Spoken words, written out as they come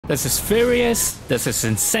This is furious, this is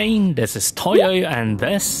insane, this is Toyo, and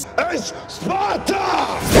this is Sparta!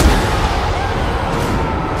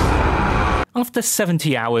 After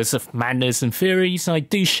 70 hours of madness and furies, I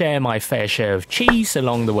do share my fair share of cheese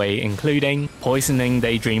along the way, including poisoning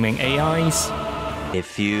daydreaming AIs. A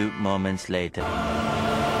few moments later.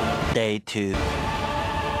 Day 2.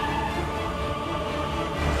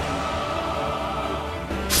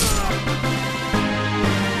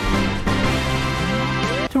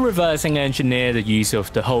 To reversing engineer the use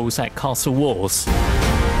of the holes at castle walls.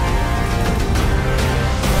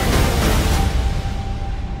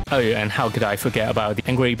 Oh, and how could I forget about the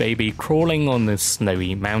angry baby crawling on the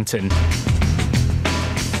snowy mountain?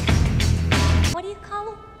 What do you call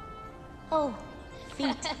them? Oh,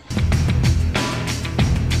 feet.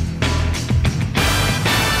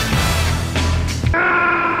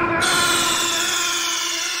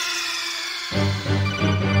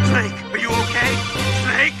 Snake, are you okay?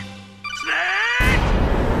 Snake?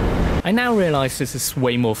 I now realise this is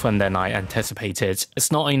way more fun than I anticipated.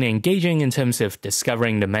 It's not only engaging in terms of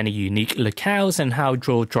discovering the many unique locales and how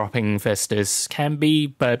jaw-dropping vistas can be,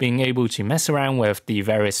 but being able to mess around with the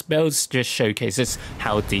various builds just showcases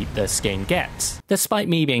how deep this game gets. Despite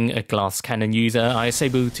me being a glass cannon user, I was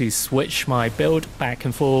able to switch my build back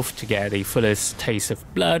and forth to get the fullest taste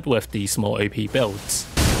of blood with these more OP builds.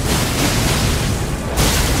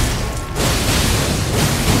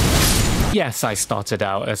 Yes, I started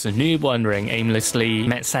out as a noob wandering aimlessly,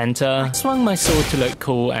 met Santa, swung my sword to look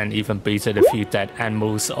cool, and even booted a few dead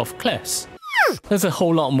animals off cliffs. There's a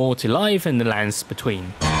whole lot more to life in the lands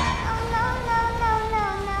between.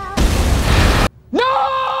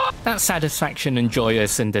 That satisfaction and joy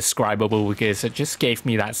is indescribable because it just gave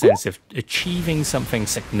me that sense of achieving something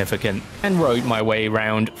significant, and rode my way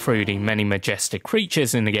around through the many majestic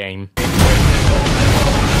creatures in the game.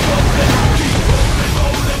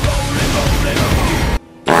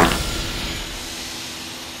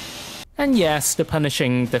 And yes, the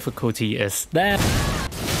punishing difficulty is there.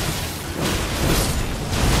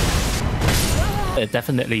 It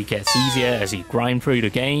definitely gets easier as you grind through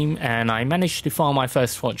the game, and I managed to farm my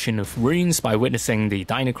first fortune of runes by witnessing the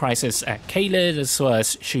Dino Crisis at Caelid, as well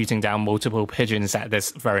as shooting down multiple pigeons at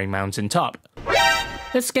this very mountain top.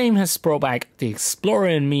 This game has brought back the explorer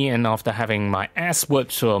in me, and after having my ass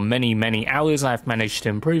whooped for many hours, I've managed to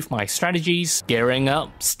improve my strategies, gearing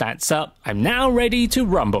up, stats up. I'm now ready to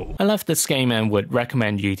rumble. I love this game and would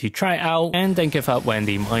recommend you to try it out, and don't give up when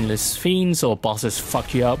the mindless fiends or bosses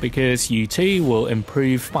fuck you up, because you too will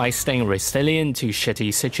improve by staying resilient to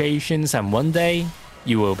shitty situations, and one day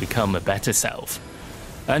you will become a better self.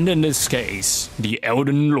 And in this case, the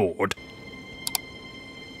Elden Lord.